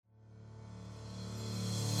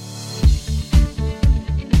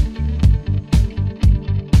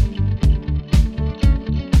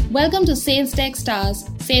Welcome to Sales Tech Stars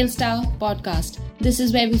Sales Star podcast. This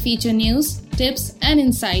is where we feature news, tips, and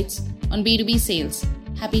insights on B2B sales.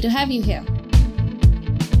 Happy to have you here.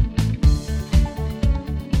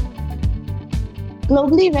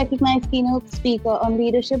 Globally recognized keynote speaker on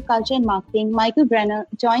leadership, culture, and marketing, Michael Brenner,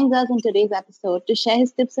 joins us in today's episode to share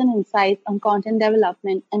his tips and insights on content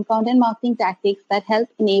development and content marketing tactics that help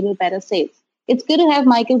enable better sales. It's good to have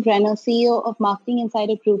Michael Brenner, CEO of Marketing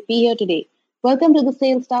Insider Group, be here today. Welcome to the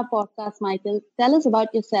Sales Star podcast, Michael. Tell us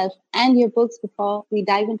about yourself and your books before we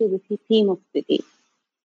dive into the theme of the day.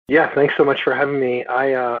 Yeah, thanks so much for having me.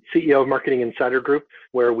 I'm CEO of Marketing Insider Group,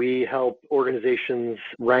 where we help organizations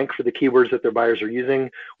rank for the keywords that their buyers are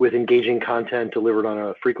using with engaging content delivered on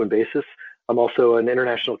a frequent basis. I'm also an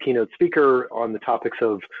international keynote speaker on the topics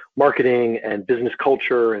of marketing and business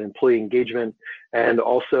culture and employee engagement, and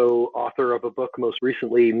also author of a book, most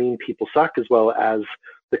recently, Mean People Suck, as well as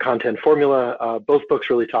The Content Formula. Both books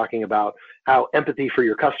really talking about how empathy for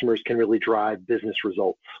your customers can really drive business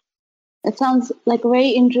results. It sounds like a very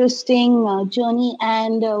interesting journey,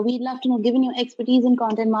 and we'd love to know, given your expertise in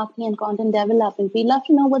content marketing and content development, we'd love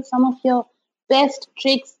to know what some of your best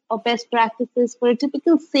tricks or best practices for a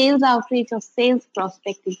typical sales outreach or sales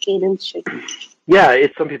prospecting cadence should be. Yeah,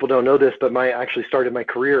 some people don't know this, but I actually started my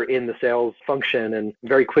career in the sales function and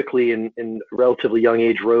very quickly in a relatively young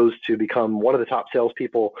age rose to become one of the top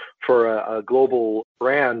salespeople for a global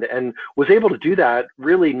brand, and was able to do that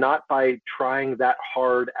really not by trying that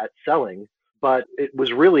hard at selling, but it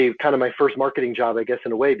was really kind of my first marketing job, I guess,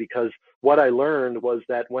 in a way, because what I learned was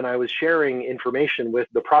that when I was sharing information with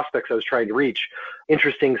the prospects I was trying to reach,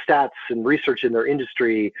 interesting stats and research in their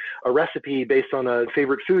industry, a recipe based on a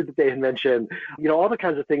favorite food that they had mentioned, all the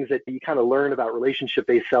kinds of things that you kind of learn about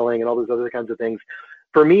relationship-based selling and all those other kinds of things.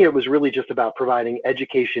 For me, it was really just about providing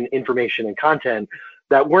education, information, and content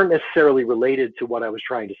that weren't necessarily related to what I was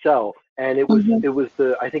trying to sell. And it was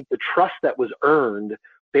I think the trust that was earned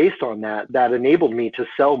based on that enabled me to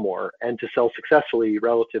sell more and to sell successfully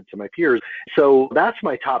relative to my peers. So that's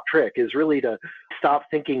my top trick, is really to stop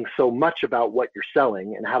thinking so much about what you're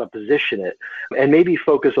selling and how to position it, and maybe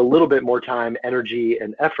focus a little bit more time, energy,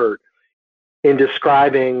 and effort in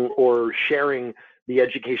describing or sharing the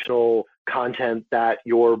educational content that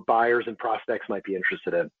your buyers and prospects might be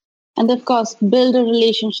interested in. And of course, build a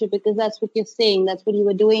relationship, because that's what you're saying. That's what you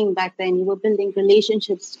were doing back then. You were building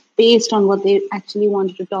relationships based on what they actually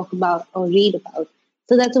wanted to talk about or read about.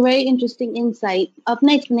 So that's a very interesting insight. Up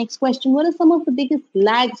next question. What are some of the biggest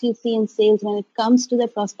lags you see in sales when it comes to the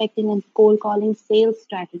prospecting and cold calling sales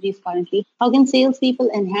strategies currently? How can salespeople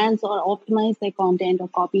enhance or optimize their content or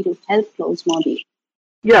copy to help close more deals?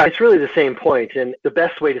 Yeah, it's really the same point. And the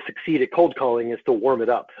best way to succeed at cold calling is to warm it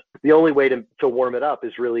up. The only way to warm it up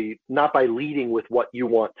is really not by leading with what you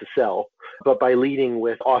want to sell, but by leading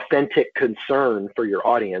with authentic concern for your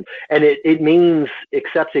audience. And it means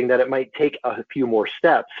accepting that it might take a few more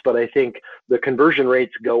steps, but I think the conversion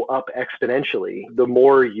rates go up exponentially the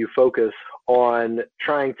more you focus on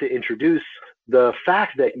trying to introduce the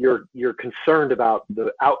fact that you're concerned about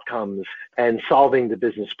the outcomes and solving the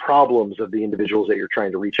business problems of the individuals that you're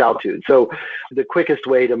trying to reach out to. So the quickest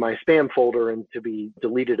way to my spam folder and to be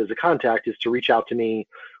deleted as a contact is to reach out to me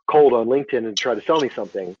cold on LinkedIn and try to sell me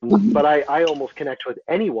something. But I almost connect with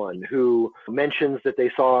anyone who mentions that they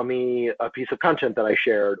saw me a piece of content that I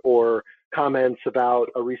shared, or comments about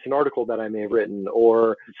a recent article that I may have written,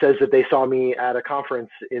 or says that they saw me at a conference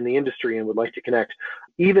in the industry and would like to connect.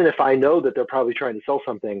 Even if I know that they're probably trying to sell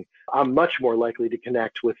something, I'm much more likely to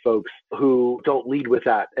connect with folks who don't lead with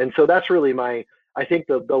that. And so that's really I think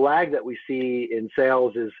the lag that we see in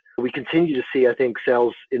sales is we continue to see, I think,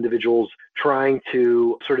 sales individuals trying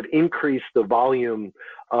to sort of increase the volume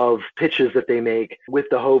of pitches that they make with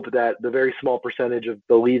the hope that the very small percentage of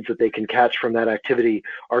the leads that they can catch from that activity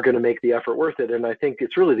are going to make the effort worth it. And I think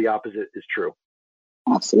it's really the opposite is true.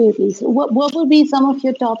 Absolutely. So what would be some of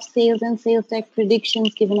your top sales and sales tech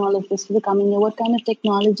predictions given all of this for the coming year? What kind of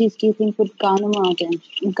technologies do you think would garner more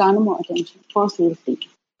attention for sales teams?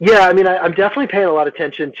 Yeah, I mean, I'm definitely paying a lot of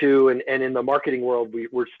attention to, and in the marketing world,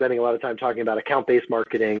 we're spending a lot of time talking about account-based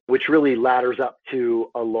marketing, which really ladders up to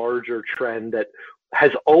a larger trend that has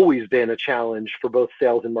always been a challenge for both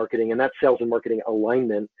sales and marketing, and that's sales and marketing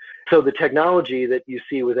alignment. So the technology that you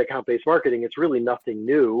see with account-based marketing, it's really nothing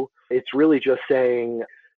new. It's really just saying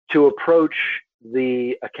to approach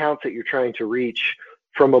the accounts that you're trying to reach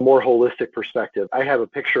from a more holistic perspective. I have a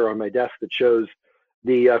picture on my desk that shows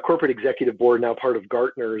the corporate executive board, now part of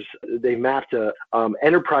Gartner's, they mapped a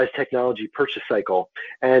enterprise technology purchase cycle,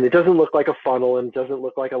 and it doesn't look like a funnel, and it doesn't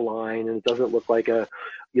look like a line, and it doesn't look like a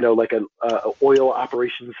oil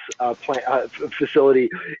operations facility.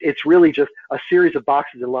 It's really just a series of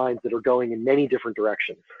boxes and lines that are going in many different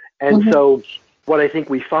directions. And so what I think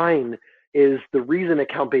we find is the reason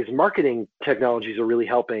account-based marketing technologies are really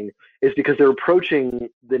helping is because they're approaching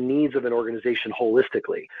the needs of an organization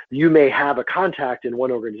holistically. You may have a contact in one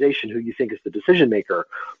organization who you think is the decision maker,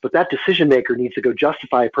 but that decision maker needs to go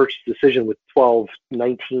justify a purchase decision with 12,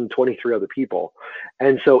 19, 23 other people.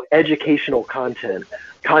 And so educational content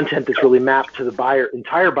that's really mapped to the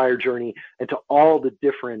entire buyer journey and to all the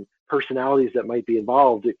different personalities that might be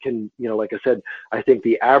involved. It can, like I said, I think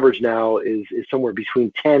the average now is somewhere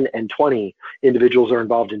between 10 and 20 individuals are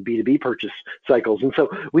involved in B2B purchase cycles. And so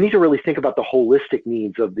we need to really think about the holistic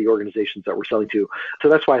needs of the organizations that we're selling to. So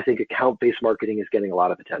that's why I think account-based marketing is getting a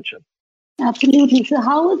lot of attention. Absolutely. So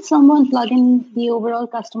how would someone plug in the overall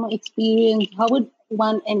customer experience? How would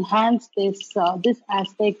one enhance this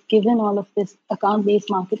aspect given all of this account-based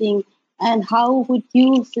marketing? And how would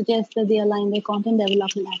you suggest that they align their content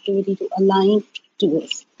development activity to align to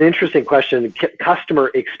this? Interesting question.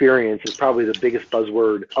 Customer experience is probably the biggest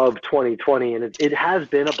buzzword of 2020, and it has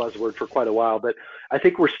been a buzzword for quite a while. But I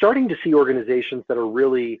think we're starting to see organizations that are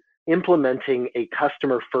really implementing a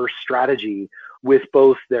customer-first strategy with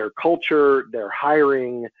both their culture, their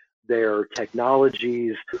hiring, their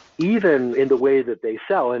technologies, even in the way that they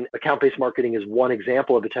sell. And account-based marketing is one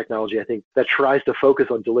example of a technology, I think, that tries to focus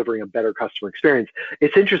on delivering a better customer experience.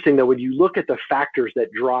 It's interesting, though, when you look at the factors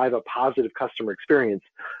that drive a positive customer experience,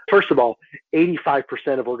 first of all,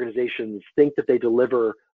 85% of organizations think that they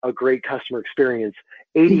deliver a great customer experience.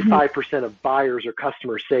 85% of buyers or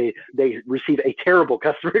customers say they receive a terrible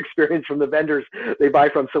customer experience from the vendors they buy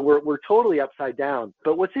from. So we're totally upside down.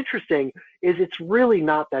 But what's interesting is it's really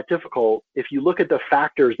not that difficult if you look at the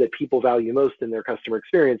factors that people value most in their customer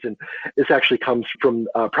experience. And this actually comes from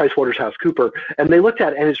PricewaterhouseCoopers. And they looked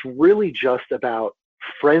at it, and it's really just about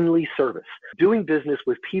friendly service, doing business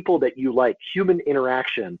with people that you like, human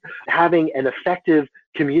interaction, having an effective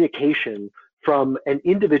communication from an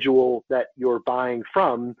individual that you're buying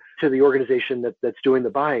from to the organization that's doing the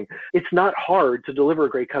buying. It's not hard to deliver a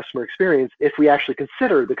great customer experience if we actually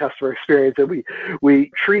consider the customer experience and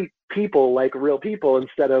we treat people like real people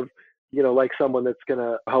instead of like someone that's going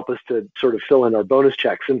to help us to sort of fill in our bonus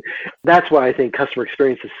checks. And that's why I think customer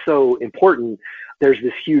experience is so important. There's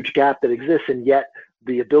this huge gap that exists, and yet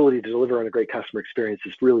the ability to deliver on a great customer experience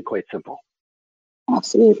is really quite simple.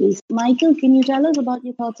 Absolutely. Michael, can you tell us about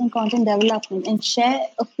your thoughts on content development and share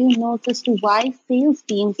a few notes as to why sales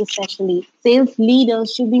teams, especially sales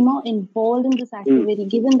leaders, should be more involved in this activity,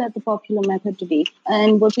 given that the popular method today?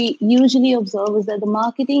 And what we usually observe is that the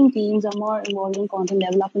marketing teams are more involved in content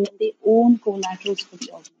development and they own collaterals for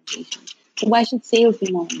the organization. So why should sales be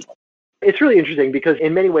more involved? It's really interesting because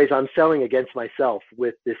in many ways I'm selling against myself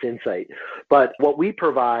with this insight. But what we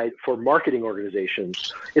provide for marketing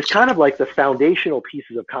organizations is kind of like the foundational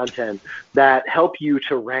pieces of content that help you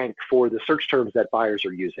to rank for the search terms that buyers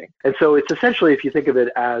are using. And so it's essentially, if you think of it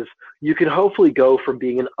as, you can hopefully go from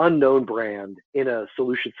being an unknown brand in a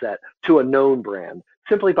solution set to a known brand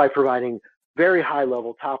simply by providing very high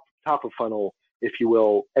level, top of funnel, if you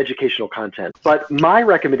will, educational content. But my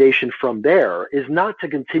recommendation from there is not to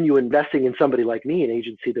continue investing in somebody like me, an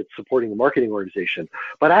agency that's supporting the marketing organization,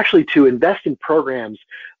 but actually to invest in programs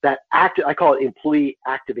that I call it employee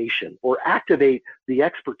activation, or activate the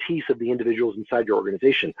expertise of the individuals inside your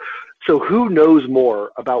organization. So who knows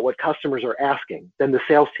more about what customers are asking than the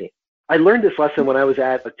sales team? I learned this lesson when I was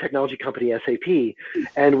at a technology company, SAP,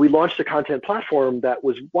 and we launched a content platform that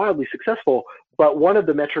was wildly successful. But one of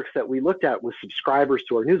the metrics that we looked at was subscribers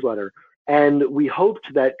to our newsletter, and we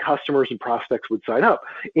hoped that customers and prospects would sign up.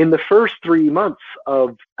 In the first 3 months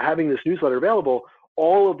of having this newsletter available,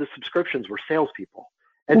 all of the subscriptions were salespeople.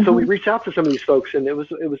 And so we reached out to some of these folks, and it was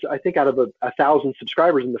I think out of 1,000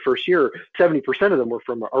 subscribers in the first year, 70% of them were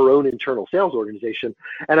from our own internal sales organization.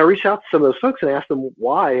 And I reached out to some of those folks and asked them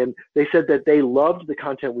why, and they said that they loved the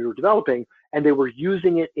content we were developing, and they were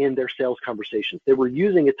using it in their sales conversations. They were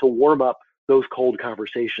using it to warm up those cold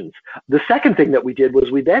conversations. The second thing that we did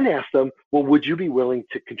was we then asked them, well, would you be willing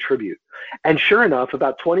to contribute? And sure enough,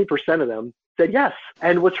 about 20% of them said yes.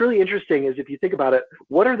 And what's really interesting is if you think about it,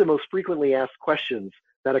 what are the most frequently asked questions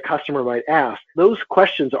that a customer might ask? Those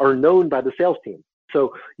questions are known by the sales team.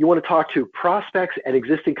 So you want to talk to prospects and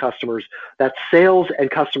existing customers. That sales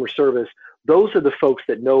and customer service those are the folks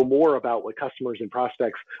that know more about what customers and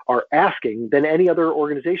prospects are asking than any other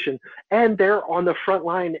organization. And they're on the front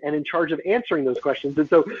line and in charge of answering those questions. And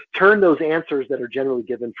so turn those answers that are generally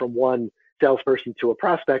given from one salesperson to a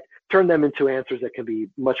prospect, turn them into answers that can be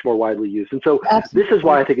much more widely used. And so This is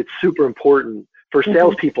why I think it's super important for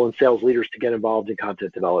salespeople and sales leaders to get involved in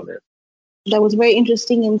content development. That was very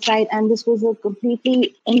interesting insight, and this was a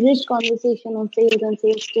completely enriched conversation on sales and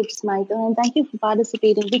sales tips, Michael. And thank you for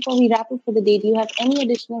participating. Before we wrap up for the day, do you have any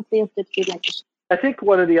additional sales tips you'd like to share? I think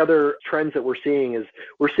one of the other trends that we're seeing is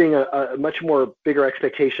we're seeing a much more bigger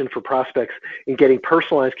expectation for prospects in getting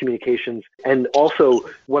personalized communications and also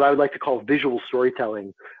what I would like to call visual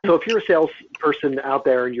storytelling. So if you're a salesperson out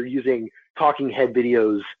there and you're using talking head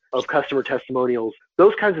videos of customer testimonials,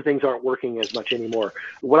 those kinds of things aren't working as much anymore.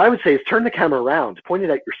 What I would say is turn the camera around, point it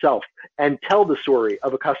at yourself, and tell the story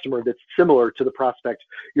of a customer that's similar to the prospect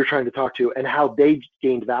you're trying to talk to and how they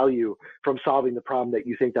gained value from solving the problem that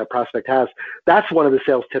you think that prospect has. That's one of the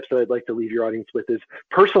sales tips that I'd like to leave your audience with is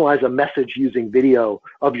personalize a message using video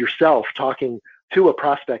of yourself talking to a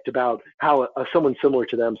prospect about how someone similar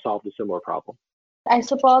to them solved a similar problem. I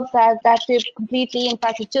support that tip completely. In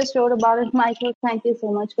fact, I just wrote about it. Michael, thank you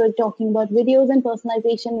so much for talking about videos and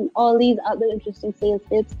personalization and all these other interesting sales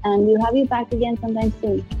tips. And we'll have you back again sometime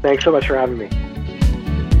soon. Thanks so much for having me.